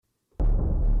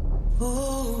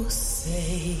Oh,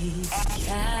 say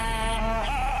can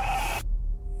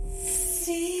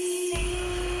see.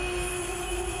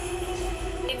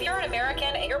 If you're an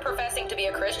American and you're professing to be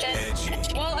a Christian,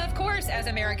 well, of course, as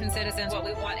American citizens, what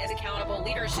we want is accountable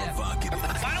leadership.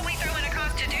 Why don't we throw in a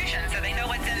constitution so they know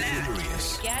what's in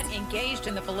that? Get engaged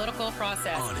in the political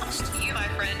process. Honest. You, my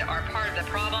friend, are part of the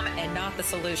problem and not the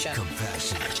solution.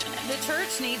 Compassionate. The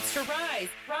church needs to rise.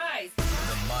 Rise.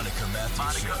 The Monica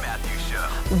Matthews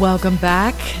Show. Welcome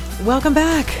back. Welcome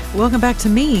back. Welcome back to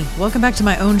me. Welcome back to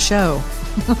my own show.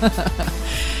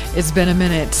 It's been a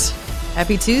minute.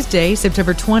 Happy Tuesday,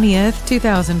 September 20th,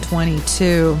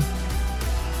 2022.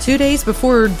 2 days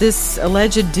before this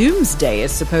alleged doomsday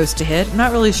is supposed to hit. I'm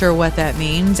not really sure what that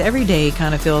means. Every day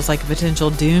kind of feels like a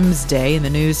potential doomsday in the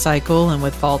news cycle and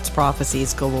with false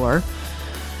prophecies galore.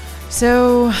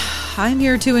 So I'm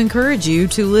here to encourage you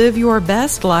to live your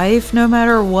best life no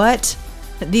matter what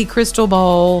the crystal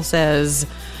ball says,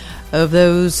 of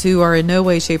those who are in no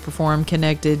way, shape, or form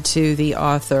connected to the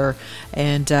author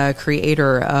and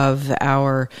creator of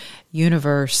our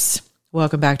universe.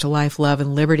 Welcome back to Life, Love,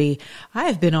 and Liberty. I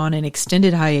have been on an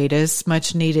extended hiatus,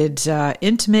 much needed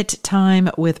intimate time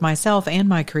with myself and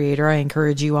my creator. I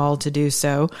encourage you all to do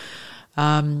so,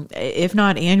 if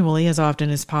not annually, as often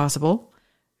as possible.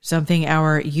 Something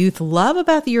our youth love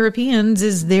about the Europeans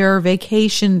is their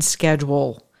vacation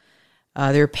schedule.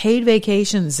 Their paid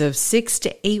vacations of 6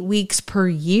 to 8 weeks per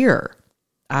year.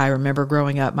 I remember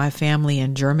growing up, my family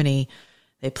in Germany,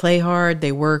 they play hard,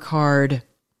 they work hard.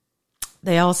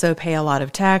 They also pay a lot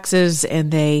of taxes, and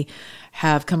they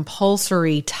have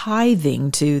compulsory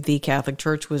tithing to the Catholic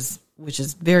Church, which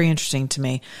is very interesting to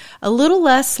me. A little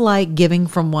less like giving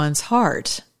from one's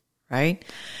heart, right?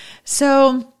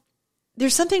 So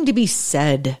there's something to be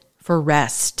said for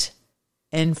rest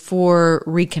and for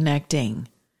reconnecting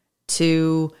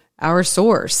to our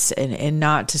source, and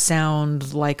not to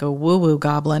sound like a woo-woo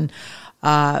goblin,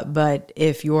 but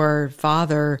if your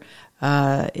father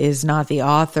is not the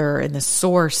author and the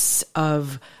source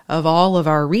of all of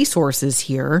our resources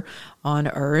here on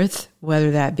earth,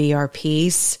 whether that be our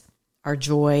peace, our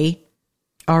joy,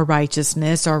 our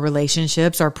righteousness, our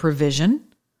relationships, our provision,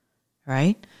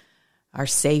 right? Our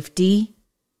safety,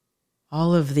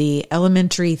 all of the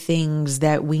elementary things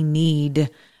that we need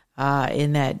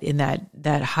in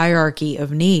that hierarchy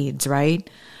of needs, right?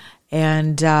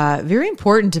 And very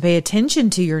important to pay attention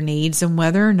to your needs and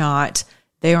whether or not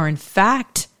they are in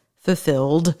fact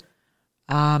fulfilled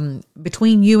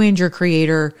between you and your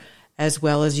creator, as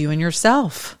well as you and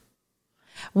yourself.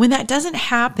 When that doesn't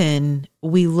happen,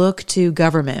 we look to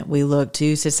government, we look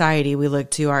to society, we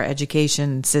look to our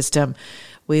education system,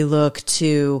 we look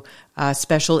to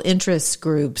special interest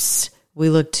groups, we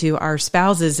look to our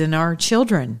spouses and our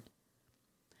children.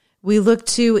 We look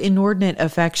to inordinate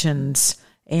affections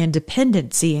and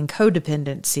dependency and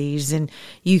codependencies, and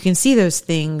you can see those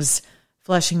things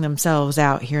fleshing themselves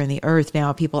out here in the earth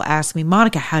now. People ask me,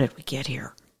 Monica, how did we get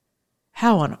here?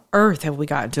 How on earth have we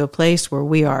gotten to a place where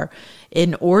we are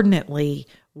inordinately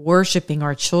worshiping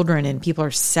our children, and people are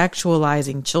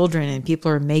sexualizing children, and people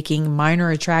are making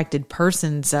minor attracted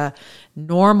persons a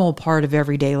normal part of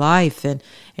everyday life, and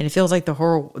it feels like the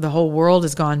whole world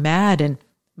has gone mad? And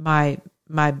my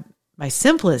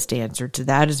simplest answer to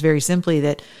that is very simply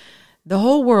that the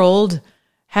whole world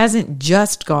hasn't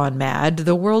just gone mad.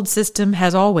 The world system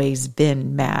has always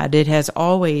been mad. It has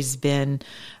always been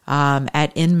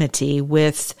at enmity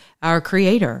with our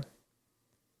Creator.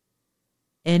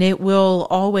 And it will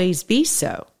always be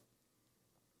so.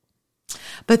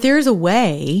 But there's a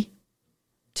way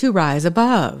to rise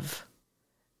above.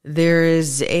 There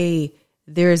is a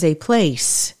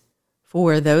place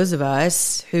for those of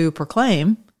us who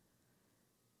proclaim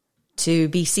to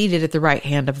be seated at the right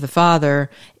hand of the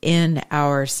Father in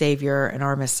our Savior and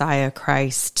our Messiah,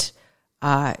 Christ,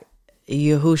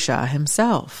 Yahushua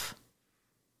himself.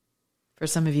 For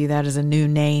some of you, that is a new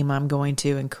name. I'm going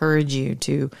to encourage you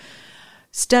to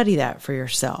study that for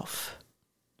yourself.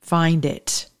 Find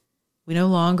it. We no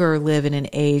longer live in an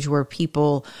age where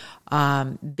people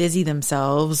busy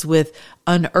themselves with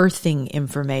unearthing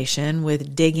information,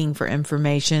 with digging for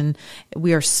information.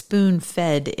 We are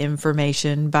spoon-fed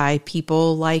information by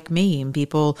people like me and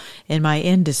people in my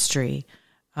industry.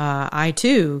 I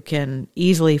too can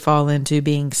easily fall into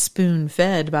being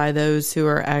spoon-fed by those who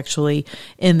are actually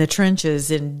in the trenches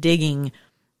and digging,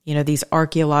 these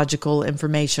archaeological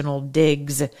informational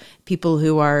digs, people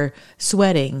who are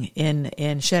sweating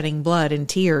and shedding blood and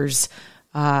tears,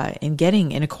 and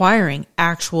getting and acquiring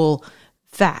actual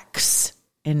facts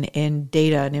and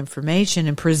data and information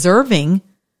and preserving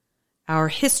our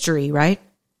history, right?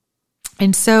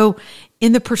 And so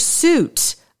in the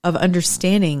pursuit of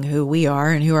understanding who we are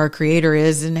and who our Creator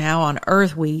is and how on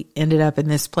earth we ended up in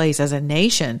this place as a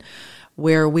nation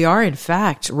where we are in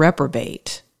fact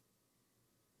reprobate,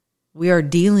 we are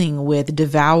dealing with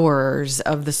devourers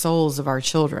of the souls of our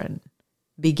children,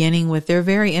 beginning with their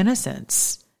very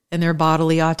innocence and their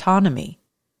bodily autonomy,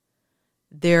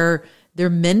 their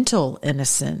mental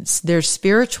innocence, their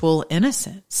spiritual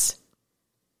innocence.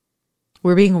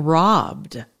 We're being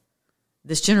robbed.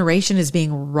 This generation is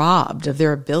being robbed of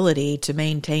their ability to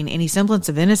maintain any semblance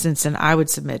of innocence, and I would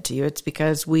submit to you it's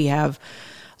because we have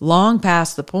long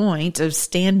past the point of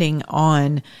standing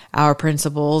on our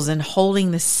principles and holding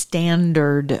the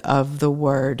standard of the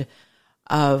word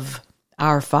of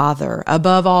our Father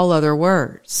above all other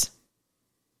words,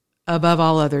 above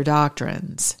all other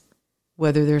doctrines,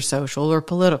 whether they're social or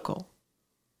political.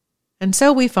 And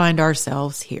so we find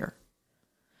ourselves here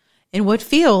in what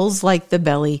feels like the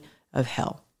belly of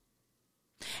hell.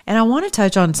 And I want to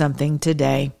touch on something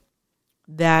today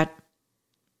that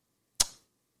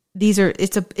it's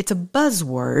a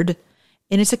buzzword,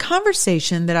 and it's a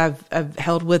conversation that I've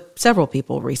held with several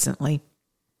people recently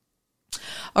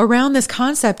around this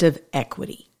concept of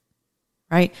equity,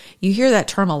 right? You hear that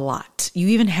term a lot. You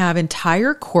even have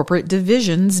entire corporate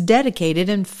divisions dedicated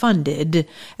and funded,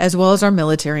 as well as our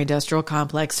military industrial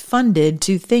complex funded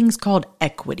to things called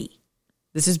equity.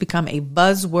 This has become a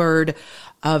buzzword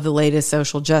of the latest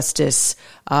social justice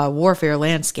warfare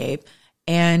landscape,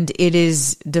 and it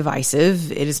is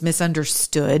divisive. It is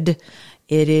misunderstood.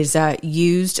 It is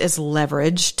used as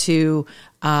leverage to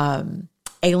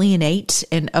alienate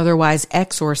and otherwise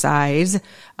exorcise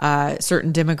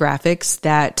certain demographics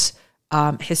that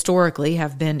historically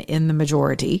have been in the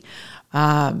majority, who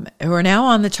are now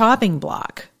on the chopping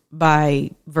block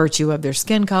by virtue of their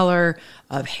skin color,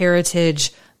 of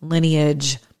heritage,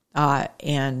 lineage,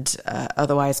 and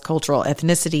otherwise cultural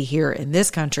ethnicity here in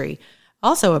this country,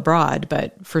 also abroad,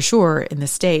 but for sure in the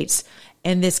States.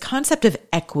 And this concept of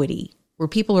equity, where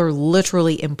people are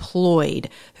literally employed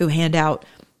who hand out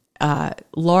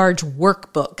large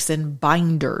workbooks and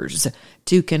binders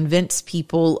to convince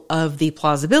people of the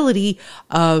plausibility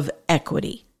of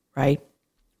equity, right?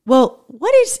 Well,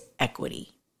 what is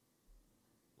equity?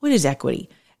 What is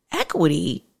equity?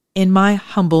 Equity, in my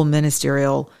humble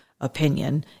ministerial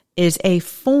opinion, is a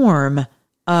form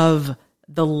of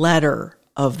the letter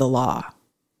of the law,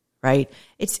 right?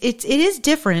 It is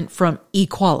different from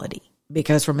equality,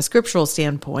 because from a scriptural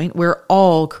standpoint, we're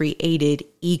all created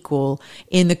equal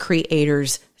in the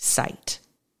Creator's sight.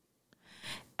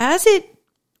 As it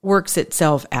works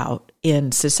itself out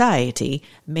in society,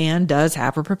 man does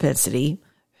have a propensity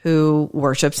who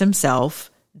worships himself,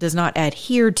 does not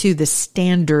adhere to the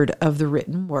standard of the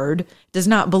written word, does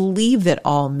not believe that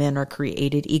all men are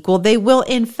created equal. They will,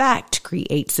 in fact,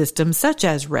 create systems such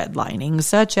as redlining,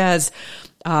 such as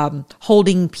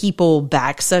holding people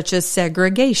back, such as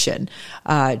segregation,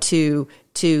 to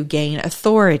gain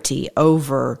authority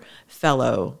over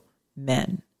fellow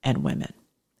men and women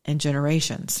and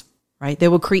generations. Right? They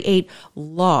will create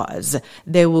laws.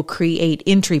 They will create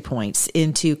entry points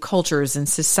into cultures and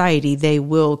society. They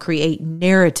will create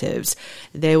narratives.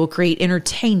 They will create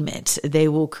entertainment. They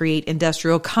will create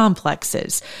industrial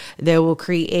complexes. They will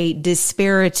create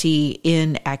disparity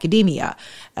in academia.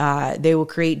 They will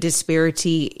create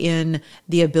disparity in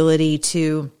the ability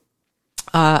to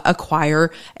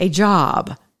acquire a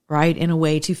job, right, in a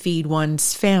way to feed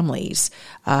one's families.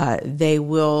 They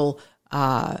will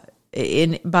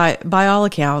by all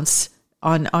accounts,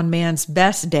 on man's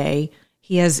best day,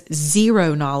 he has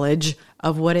zero knowledge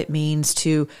of what it means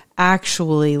to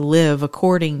actually live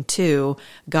according to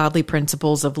godly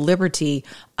principles of liberty,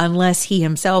 unless he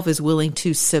himself is willing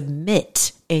to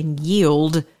submit and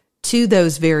yield to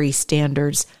those very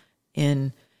standards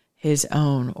in his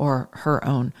own or her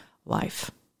own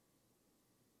life.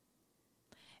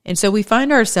 And so we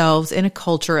find ourselves in a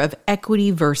culture of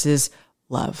equity versus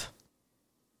love.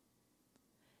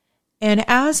 And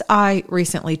as I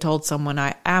recently told someone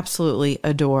I absolutely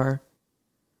adore,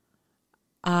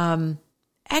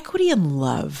 equity and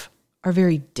love are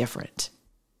very different.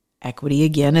 Equity,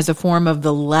 again, is a form of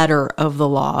the letter of the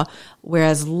law,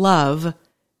 whereas love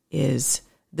is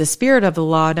the spirit of the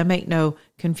law. Now, make no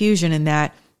confusion in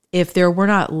that. If there were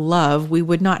not love, we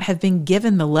would not have been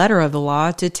given the letter of the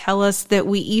law to tell us that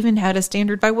we even had a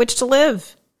standard by which to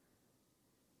live.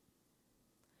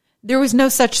 There was no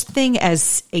such thing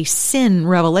as a sin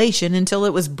revelation until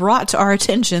it was brought to our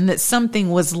attention that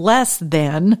something was less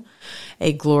than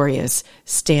a glorious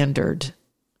standard.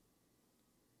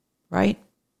 Right?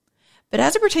 But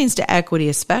as it pertains to equity,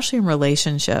 especially in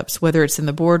relationships, whether it's in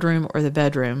the boardroom or the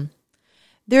bedroom,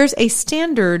 there's a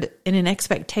standard and an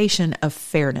expectation of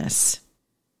fairness.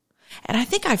 And I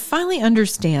think I finally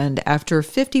understand after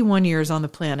 51 years on the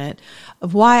planet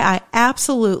of why I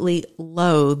absolutely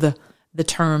loathe the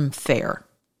term fair.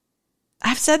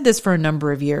 I've said this for a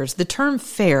number of years. The term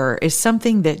fair is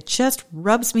something that just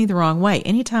rubs me the wrong way.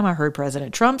 Anytime I heard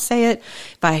President Trump say it,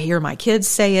 if I hear my kids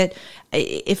say it,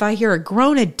 if I hear a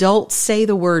grown adult say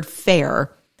the word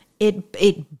fair,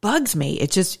 it bugs me.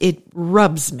 It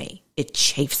rubs me. It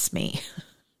chafes me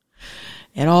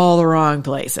in all the wrong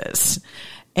places.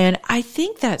 And I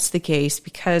think that's the case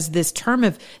because this term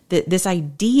of this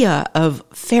idea of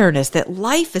fairness, that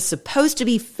life is supposed to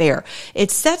be fair,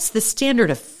 it sets the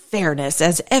standard of fairness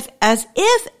as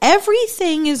if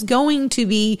everything is going to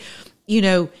be,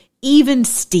 even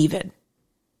Steven.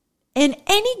 And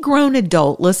any grown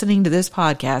adult listening to this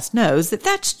podcast knows that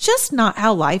that's just not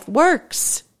how life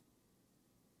works.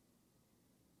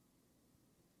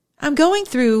 I'm going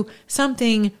through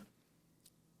something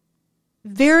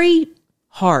very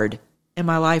hard in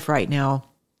my life right now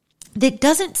that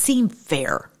doesn't seem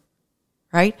fair,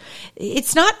 right?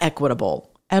 It's not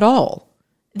equitable at all.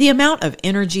 The amount of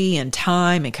energy and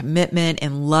time and commitment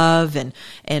and love and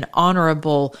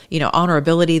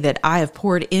honorability that I have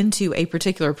poured into a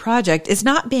particular project is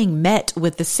not being met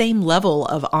with the same level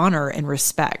of honor and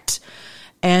respect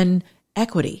and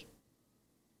equity.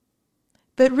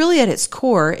 But really at its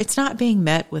core, it's not being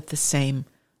met with the same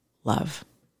love.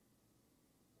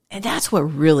 And that's what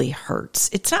really hurts.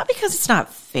 It's not because it's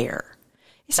not fair.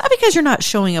 It's not because you're not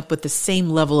showing up with the same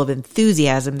level of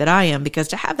enthusiasm that I am, because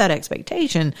to have that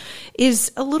expectation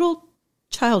is a little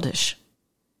childish.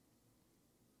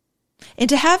 And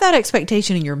to have that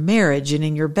expectation in your marriage and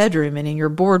in your bedroom and in your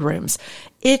boardrooms,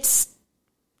 it's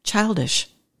childish.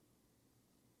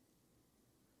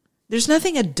 There's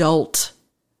nothing adult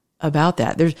about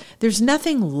that. There's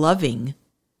nothing loving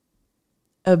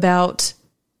about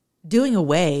doing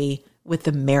away with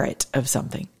the merit of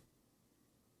something,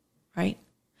 right?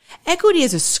 Equity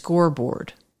is a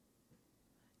scoreboard.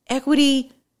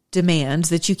 Equity demands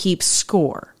that you keep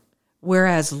score,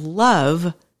 whereas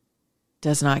love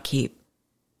does not keep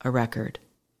a record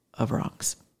of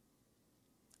wrongs.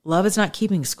 Love is not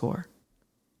keeping score.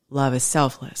 Love is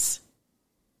selfless.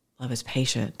 Love is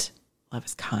patient. Love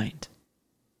is kind.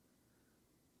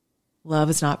 Love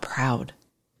is not proud.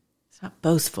 It's not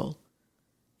boastful.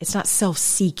 It's not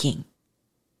self-seeking,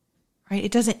 right?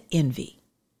 It doesn't envy.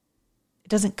 It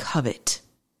doesn't covet.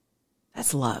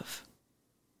 That's love.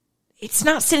 It's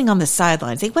not sitting on the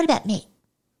sidelines saying, what about me?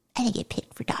 I didn't get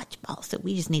picked for dodgeball, so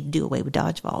we just need to do away with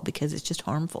dodgeball because it's just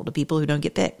harmful to people who don't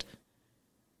get picked.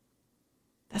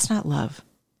 That's not love.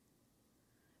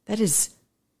 That is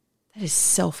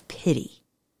self-pity,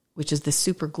 which is the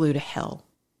super glue to hell,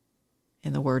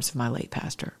 in the words of my late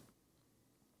pastor.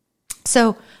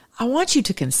 So I want you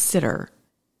to consider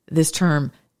this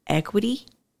term equity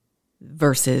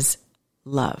versus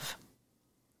love.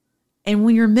 And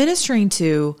when you're ministering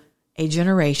to a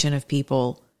generation of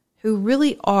people who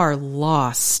really are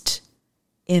lost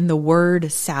in the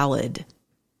word salad,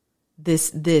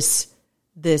 this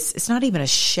it's not even a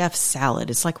chef's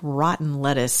salad. It's like rotten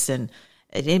lettuce but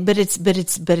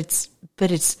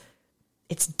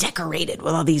it's decorated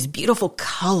with all these beautiful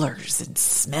colors and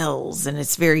smells, and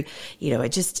it's very,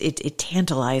 it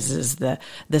tantalizes the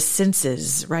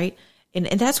senses, right? And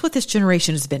that's what this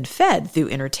generation has been fed through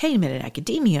entertainment and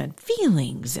academia and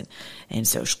feelings and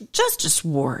social justice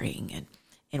warring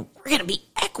and we're going to be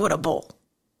equitable,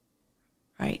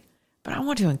 right? But I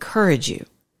want to encourage you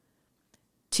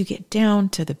to get down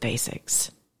to the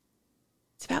basics.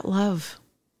 It's about love.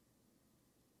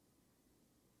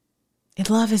 And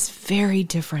love is very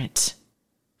different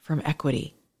from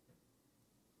equity,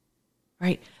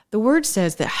 right? The word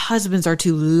says that husbands are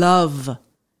to love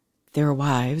their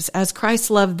wives as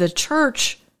Christ loves the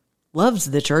church,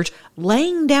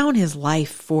 laying down his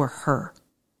life for her.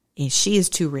 And she is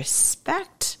to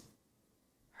respect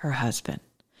her husband.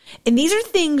 And these are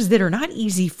things that are not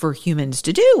easy for humans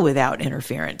to do without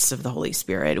interference of the Holy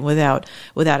Spirit, without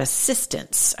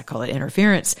assistance. I call it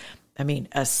interference.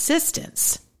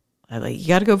 Assistance. You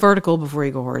got to go vertical before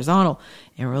you go horizontal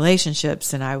in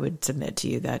relationships. And I would submit to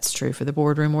you that's true for the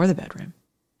boardroom or the bedroom.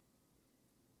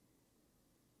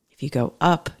 If you go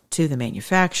up to the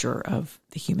manufacturer of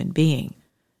the human being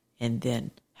and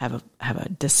then have a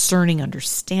discerning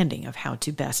understanding of how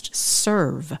to best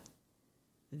serve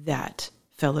that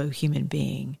fellow human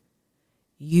being,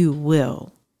 you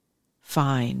will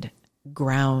find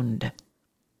ground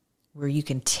where you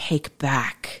can take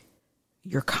back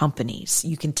your companies,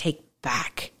 you can take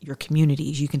back your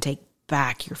communities, you can take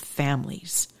back your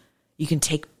families, you can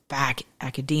take back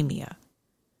academia.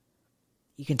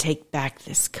 You can take back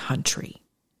this country.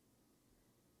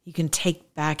 You can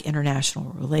take back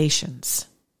international relations.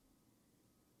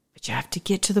 But you have to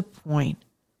get to the point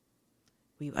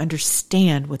where you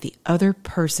understand what the other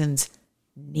person's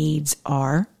needs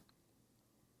are,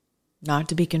 not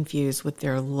to be confused with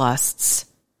their lusts,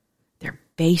 their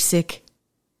basic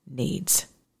needs.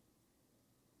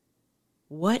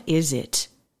 What is it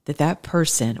that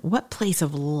person, what place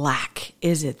of lack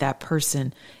is it that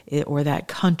person or that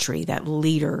country, that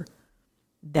leader,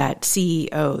 that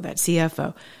CEO, that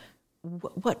CFO,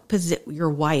 what position, your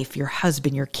wife, your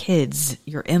husband, your kids,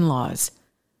 your in-laws,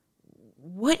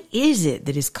 what is it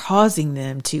that is causing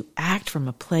them to act from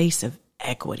a place of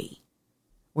equity,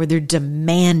 where they're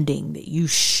demanding that you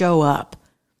show up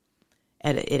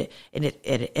at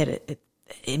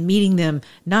meeting them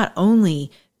not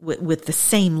only with the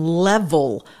same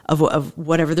level of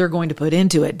whatever they're going to put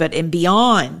into it, but and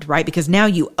beyond, right? Because now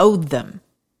you owed them.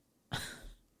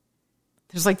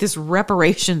 There's like this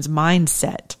reparations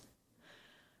mindset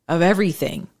of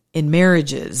everything in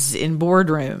marriages, in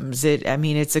boardrooms.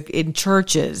 It's in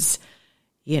churches.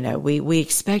 We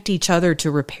expect each other to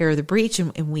repair the breach,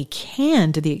 and we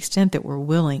can to the extent that we're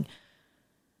willing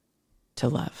to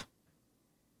love.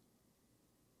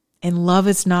 And love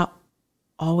is not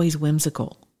always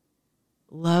whimsical.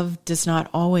 Love does not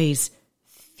always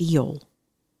feel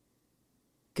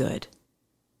good.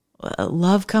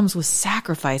 Love comes with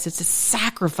sacrifice. It's a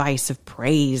sacrifice of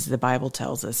praise, the Bible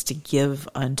tells us, to give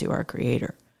unto our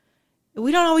Creator.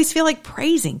 We don't always feel like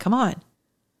praising. Come on.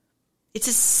 It's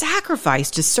a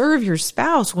sacrifice to serve your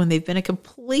spouse when they've been a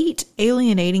complete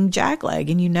alienating jackleg,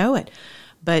 and you know it.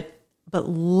 But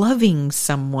loving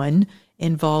someone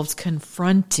involves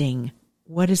confronting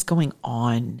what is going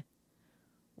on.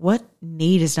 What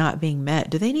need is not being met?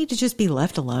 Do they need to just be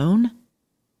left alone?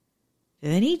 Do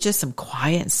they need just some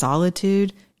quiet and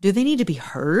solitude? Do they need to be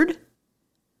heard?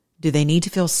 Do they need to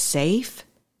feel safe?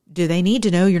 Do they need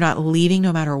to know you're not leaving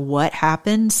no matter what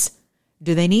happens?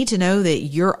 Do they need to know that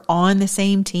you're on the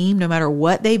same team no matter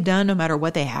what they've done, no matter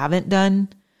what they haven't done?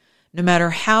 No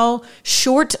matter how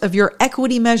short of your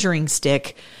equity measuring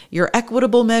stick, your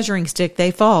equitable measuring stick they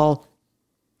fall,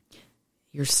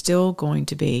 you're still going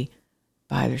to be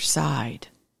by their side.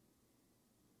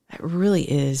 That really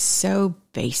is so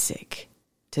basic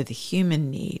to the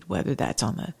human need, whether that's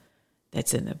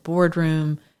that's in the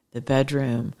boardroom, the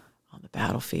bedroom, on the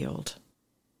battlefield,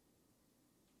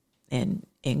 and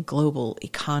in global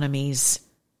economies.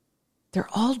 They're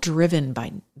all driven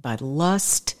by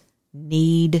lust,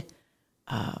 need,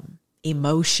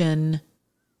 emotion,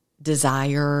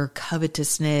 desire,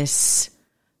 covetousness,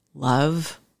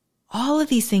 love. All of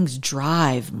these things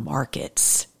drive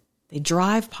markets. They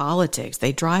drive politics.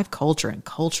 They drive culture, and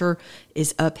culture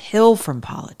is uphill from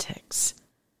politics.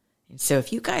 And so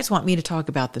if you guys want me to talk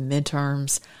about the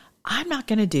midterms, I'm not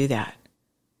going to do that.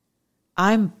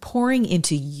 I'm pouring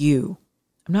into you.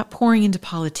 I'm not pouring into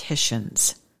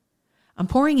politicians. I'm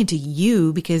pouring into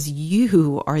you because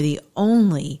you are the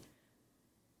only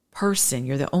person,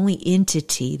 you're the only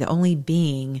entity, the only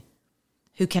being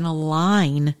who can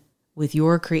align with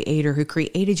your Creator, who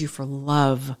created you for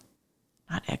love,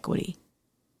 not equity,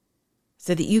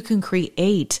 so that you can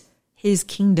create His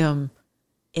kingdom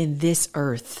in this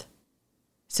earth,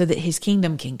 so that His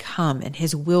kingdom can come and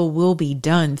His will be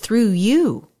done through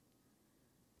you,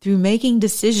 through making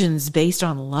decisions based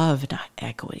on love, not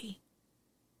equity.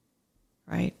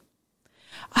 Right?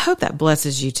 I hope that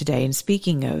blesses you today. And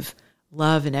speaking of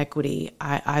love and equity,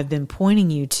 I've been pointing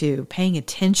you to paying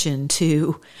attention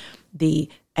to the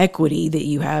equity that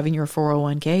you have in your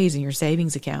 401ks and your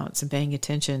savings accounts, and paying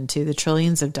attention to the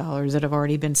trillions of dollars that have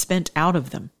already been spent out of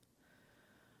them.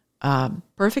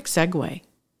 Perfect segue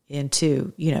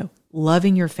into,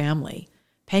 loving your family.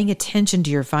 Paying attention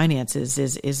to your finances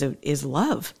is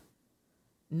love.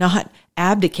 Not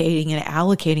abdicating and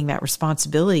allocating that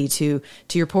responsibility to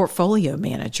your portfolio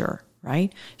manager,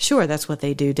 right? Sure, that's what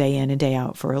they do day in and day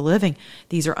out for a living.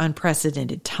 These are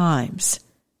unprecedented times.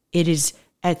 It is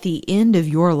at the end of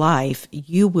your life,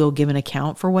 you will give an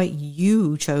account for what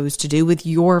you chose to do with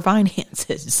your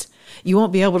finances. You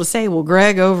won't be able to say, well,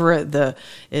 Greg over at the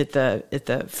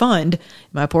fund,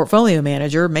 my portfolio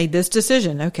manager made this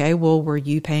decision. Okay, well, were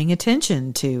you paying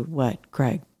attention to what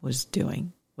Greg was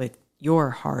doing with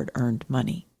your hard-earned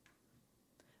money?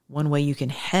 One way you can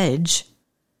hedge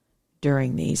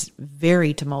during these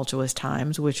very tumultuous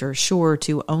times, which are sure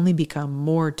to only become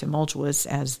more tumultuous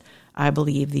as I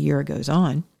believe the year goes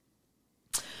on,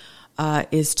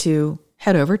 is to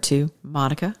head over to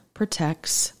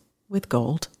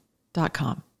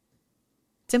MonicaProtectsWithGold.com.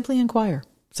 Simply inquire.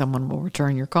 Someone will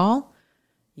return your call.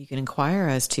 You can inquire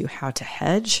as to how to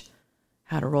hedge,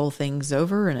 how to roll things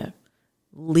over in a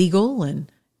legal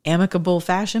and amicable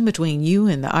fashion between you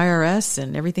and the IRS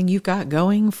and everything you've got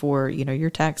going for, your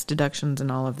tax deductions and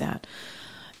all of that,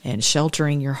 and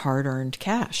sheltering your hard-earned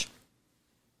cash.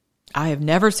 I have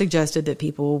never suggested that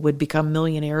people would become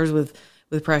millionaires with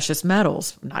precious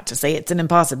metals. Not to say it's an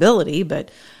impossibility,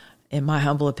 but in my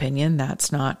humble opinion,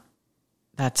 that's not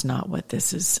what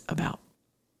this is about.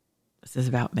 This is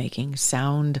about making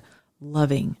sound,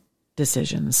 loving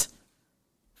decisions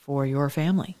for your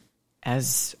family.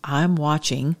 As I'm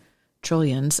watching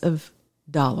trillions of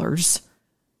dollars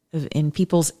in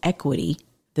people's equity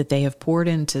that they have poured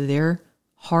into their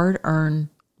hard-earned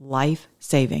life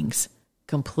savings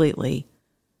completely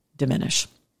diminish.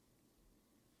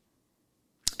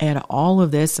 And all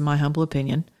of this, in my humble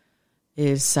opinion,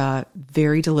 is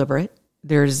very deliberate.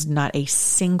 There's not a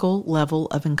single level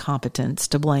of incompetence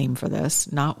to blame for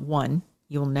this. Not one.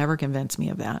 You'll never convince me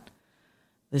of that.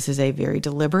 This is a very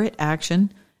deliberate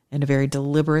action and a very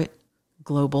deliberate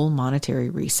global monetary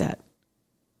reset.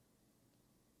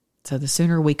 So the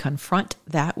sooner we confront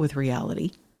that with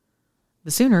reality,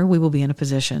 the sooner we will be in a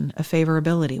position of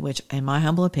favorability, which, in my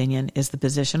humble opinion, is the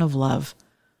position of love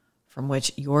from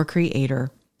which your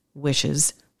Creator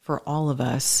wishes for all of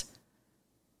us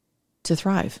to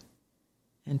thrive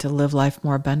and to live life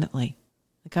more abundantly. In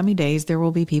the coming days, there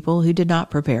will be people who did not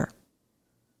prepare.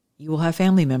 You will have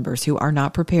family members who are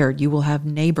not prepared. You will have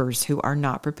neighbors who are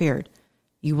not prepared.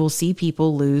 You will see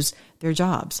people lose their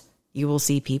jobs. You will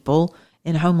see people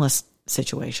in homeless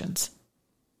situations.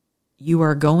 You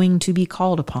are going to be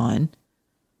called upon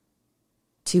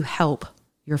to help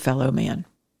your fellow man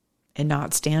and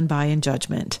not stand by in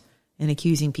judgment and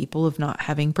accusing people of not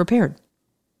having prepared.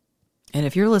 And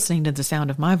if you're listening to the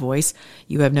sound of my voice,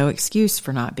 you have no excuse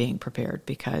for not being prepared,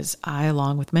 because I,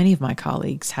 along with many of my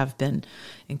colleagues, have been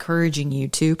encouraging you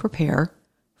to prepare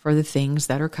for the things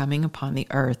that are coming upon the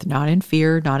earth, not in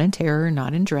fear, not in terror,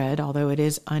 not in dread, although it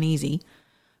is uneasy,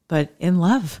 but in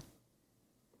love.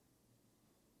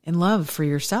 In love for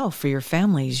yourself, for your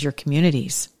families, your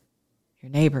communities,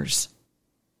 your neighbors,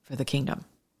 for the kingdom.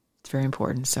 It's very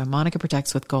important. So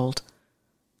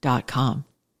MonicaProtectsWithGold.com.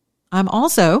 I'm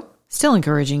also still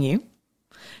encouraging you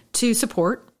to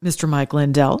support Mr. Mike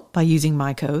Lindell by using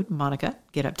my code, Monica.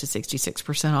 Get up to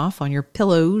 66% off on your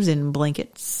pillows and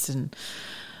blankets. And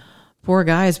poor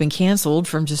guy has been canceled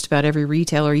from just about every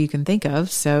retailer you can think of.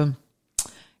 So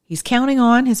he's counting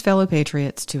on his fellow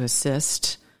patriots to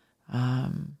assist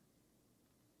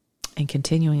and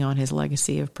continuing on his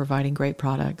legacy of providing great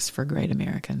products for great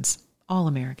Americans, all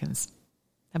Americans.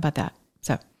 How about that?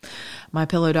 So,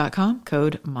 mypillow.com,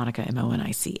 code Monica,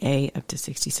 MONICA, up to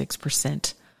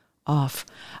 66% off.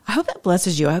 I hope that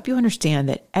blesses you. I hope you understand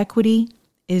that equity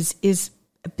is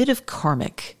a bit of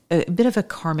a bit of a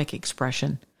karmic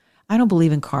expression. I don't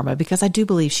believe in karma because I do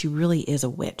believe she really is a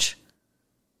witch.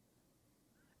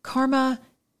 Karma,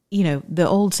 the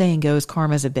old saying goes,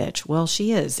 karma's a bitch. Well,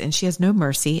 she is, and she has no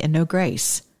mercy and no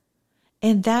grace.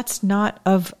 And that's not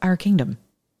of our kingdom.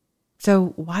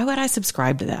 So why would I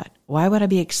subscribe to that? Why would I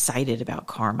be excited about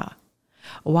karma?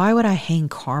 Why would I hang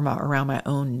karma around my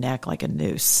own neck like a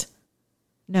noose?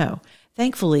 No.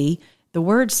 Thankfully, the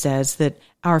word says that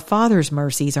our Father's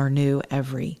mercies are new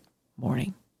every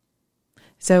morning.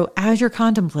 So as you're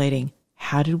contemplating,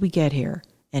 how did we get here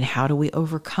and how do we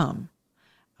overcome?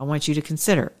 I want you to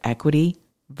consider equity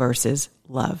versus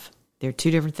love. They're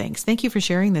two different things. Thank you for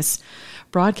sharing this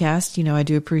broadcast. I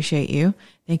do appreciate you.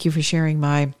 Thank you for sharing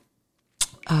my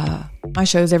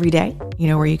shows every day.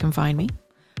 Where you can find me.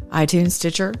 iTunes,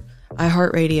 Stitcher,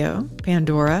 iHeartRadio,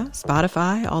 Pandora,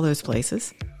 Spotify, all those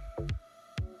places.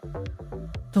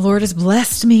 The Lord has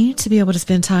blessed me to be able to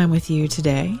spend time with you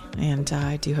today, and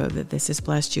I do hope that this has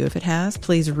blessed you. If it has,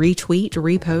 please retweet,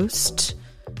 repost,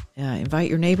 invite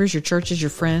your neighbors, your churches, your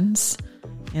friends.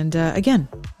 And again,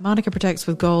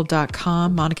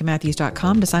 MonicaProtectsWithGold.com,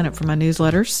 MonicaMatthews.com to sign up for my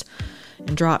newsletters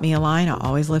and drop me a line. I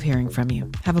always love hearing from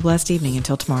you. Have a blessed evening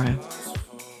until tomorrow.